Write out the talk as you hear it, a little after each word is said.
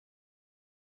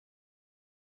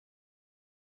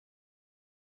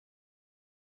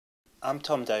I'm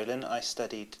Tom Dolan. I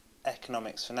studied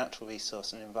economics for natural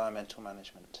resource and environmental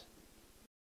management.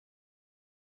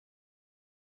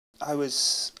 I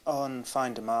was on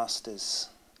Find a Masters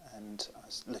and I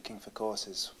was looking for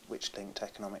courses which linked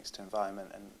economics to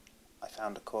environment, and I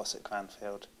found a course at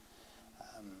Cranfield,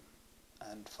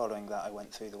 and following that I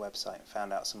went through the website and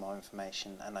found out some more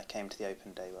information, and I came to the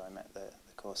open day where I met the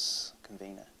course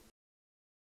convener.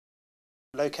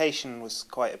 Location was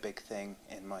quite a big thing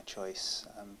in my choice.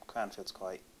 Cranfield's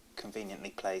quite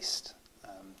conveniently placed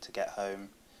to get home.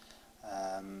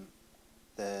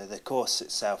 The course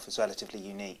itself was relatively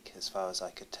unique as far as I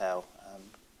could tell.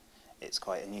 It's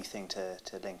quite a new thing to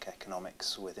link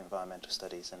economics with environmental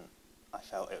studies, and I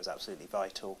felt it was absolutely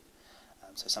vital.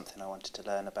 So something I wanted to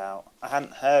learn about. I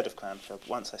hadn't heard of Cranfield, but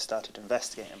once I started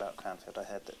investigating about Cranfield, I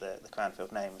heard that the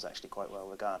Cranfield name was actually quite well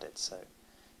regarded, so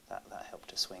that helped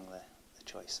to swing the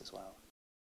choice as well.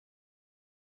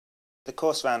 The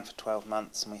course ran for 12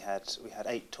 months, and we had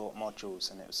 8 taught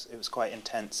modules, and it was quite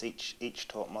intense. Each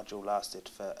taught module lasted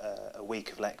for a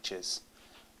week of lectures.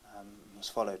 Was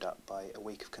followed up by a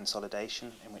week of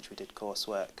consolidation, in which we did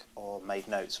coursework or made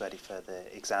notes ready for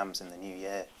the exams in the new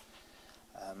year.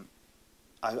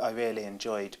 I really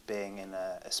enjoyed being in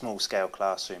a small-scale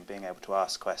classroom, being able to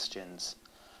ask questions,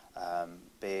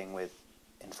 being with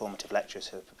informative lecturers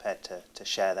who are prepared to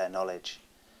share their knowledge,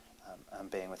 and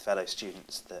being with fellow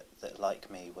students that like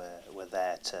me, were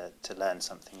there to learn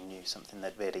something new, something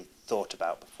they'd really thought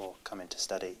about before coming to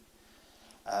study.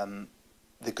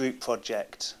 The group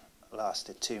project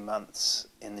lasted 2 months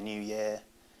in the new year,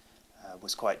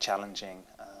 was quite challenging.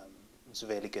 It was a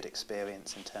really good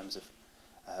experience in terms of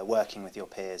working with your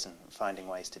peers and finding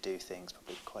ways to do things,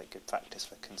 probably quite good practice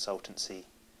for consultancy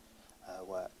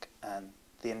work. And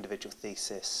the individual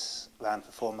thesis ran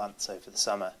for 4 months over the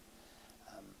summer,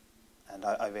 and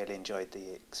I really enjoyed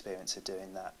the experience of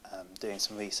doing that, doing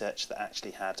some research that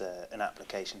actually had an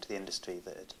application to the industry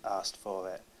that had asked for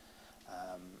it,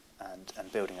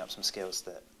 and building up some skills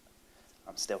that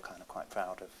I'm still kind of quite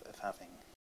proud of having.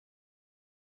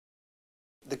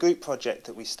 The group project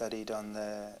that we studied on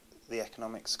the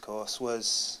economics course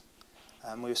was,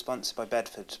 we were sponsored by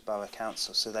Bedford Borough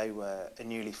Council, so they were a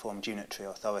newly formed unitary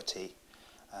authority,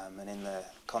 and in the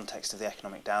context of the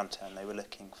economic downturn they were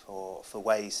looking for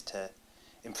ways to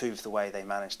improve the way they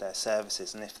managed their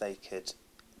services, and if they could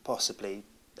possibly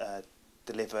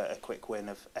deliver a quick win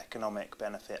of economic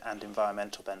benefit and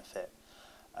environmental benefit,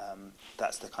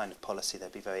 that's the kind of policy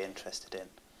they'd be very interested in.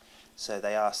 So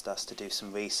they asked us to do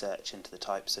some research into the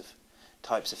types of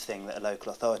thing that a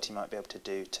local authority might be able to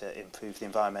do to improve the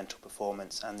environmental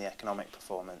performance and the economic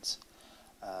performance.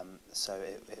 So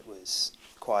it was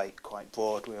quite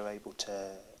broad. We were able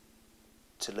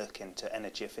to look into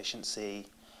energy efficiency,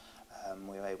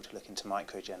 we were able to look into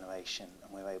microgeneration,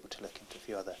 and we were able to look into a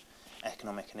few other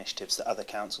economic initiatives that other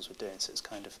councils were doing. So it's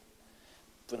kind of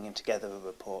bringing together a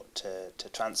report to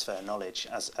transfer knowledge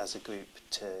as a group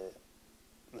to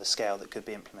the scale that could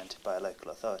be implemented by a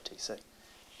local authority. So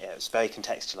yeah, it was very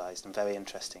contextualised and very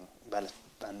interesting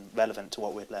and relevant to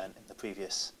what we'd learned in the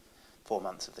previous 4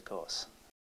 months of the course.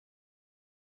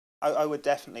 I would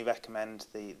definitely recommend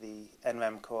the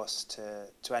NREM course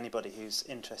to anybody who's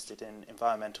interested in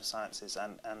environmental sciences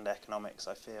and economics.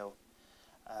 I feel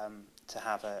to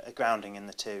have a grounding in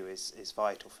the two is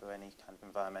vital for any kind of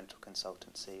environmental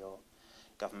consultancy or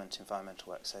government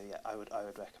environmental work. So yeah, I would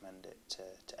recommend it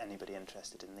to anybody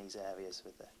interested in these areas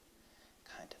with a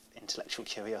kind of intellectual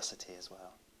curiosity as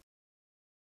well.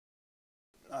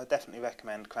 I would definitely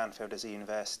recommend Cranfield as a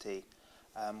university.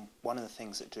 One of the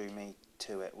things that drew me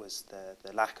to it was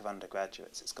the lack of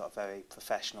undergraduates. It's got a very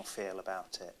professional feel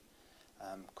about it.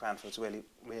 Cranfield's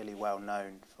really well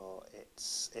known for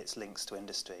its links to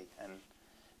industry, and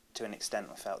to an extent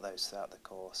I felt those throughout the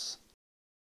course.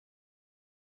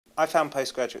 I found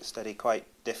postgraduate study quite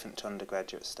different to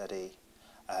undergraduate study.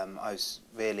 I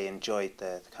really enjoyed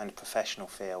the kind of professional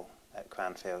feel at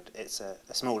Cranfield. It's a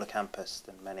smaller campus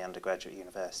than many undergraduate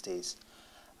universities,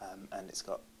 and it's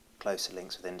got closer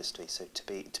links with industry. So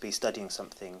to be studying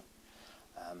something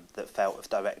that felt of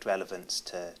direct relevance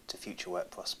to future work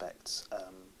prospects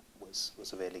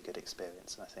was a really good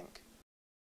experience, I think.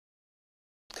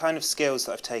 Kind of skills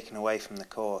that I've taken away from the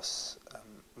course.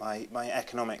 My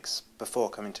economics before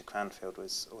coming to Cranfield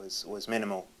was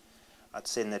minimal. I'd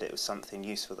seen that it was something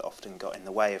useful that often got in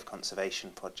the way of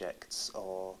conservation projects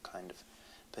or kind of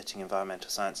putting environmental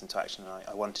science into action, and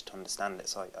I wanted to understand it,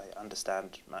 so I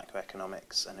understand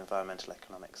macroeconomics and environmental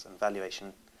economics and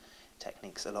valuation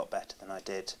techniques a lot better than I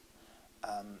did.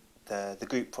 The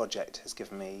group project has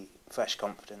given me fresh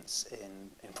confidence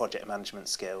in project management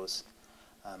skills.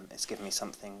 It's given me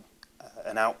something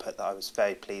an output that I was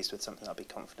very pleased with, something I'd be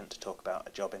confident to talk about at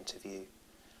a job interview.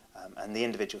 And the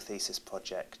individual thesis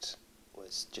project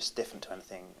was just different to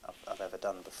anything I've ever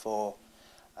done before.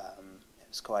 It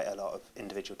was quite a lot of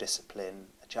individual discipline,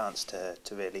 a chance to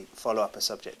really follow up a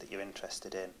subject that you're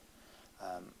interested in,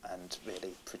 and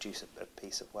really produce a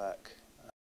piece of work.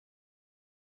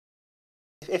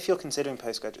 If you're considering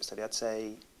postgraduate study, I'd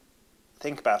say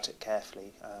think about it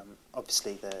carefully.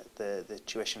 Obviously the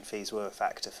tuition fees were a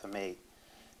factor for me,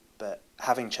 but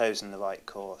having chosen the right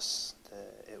course,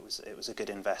 it was a good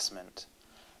investment.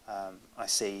 I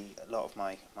see a lot of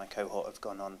my cohort have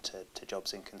gone on to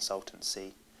jobs in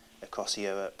consultancy across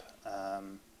Europe,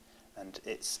 and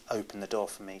it's opened the door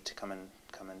for me to come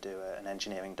and do an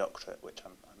engineering doctorate, which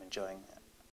I'm enjoying.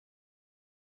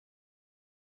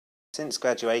 Since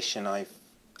graduation, I've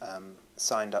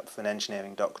signed up for an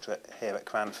engineering doctorate here at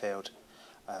Cranfield.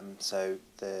 So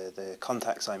the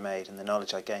contacts I made and the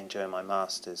knowledge I gained during my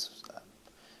masters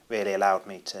really allowed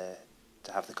me to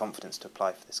have the confidence to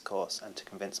apply for this course and to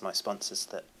convince my sponsors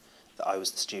that I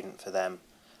was the student for them.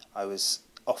 I was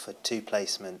offered 2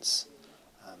 placements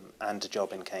and a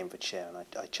job in Cambridgeshire, and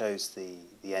I chose the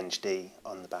Eng.D.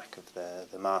 on the back of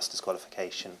the master's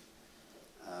qualification.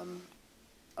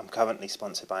 I'm currently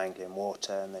sponsored by Anglian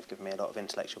Water, and they've given me a lot of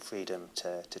intellectual freedom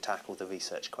to tackle the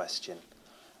research question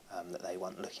that they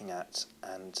want looking at.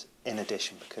 And in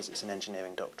addition, because it's an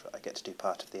engineering doctorate, I get to do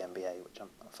part of the MBA, which I'm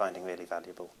finding really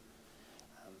valuable.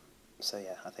 So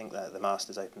yeah, I think that the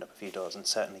master's opened up a few doors and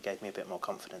certainly gave me a bit more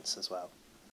confidence as well.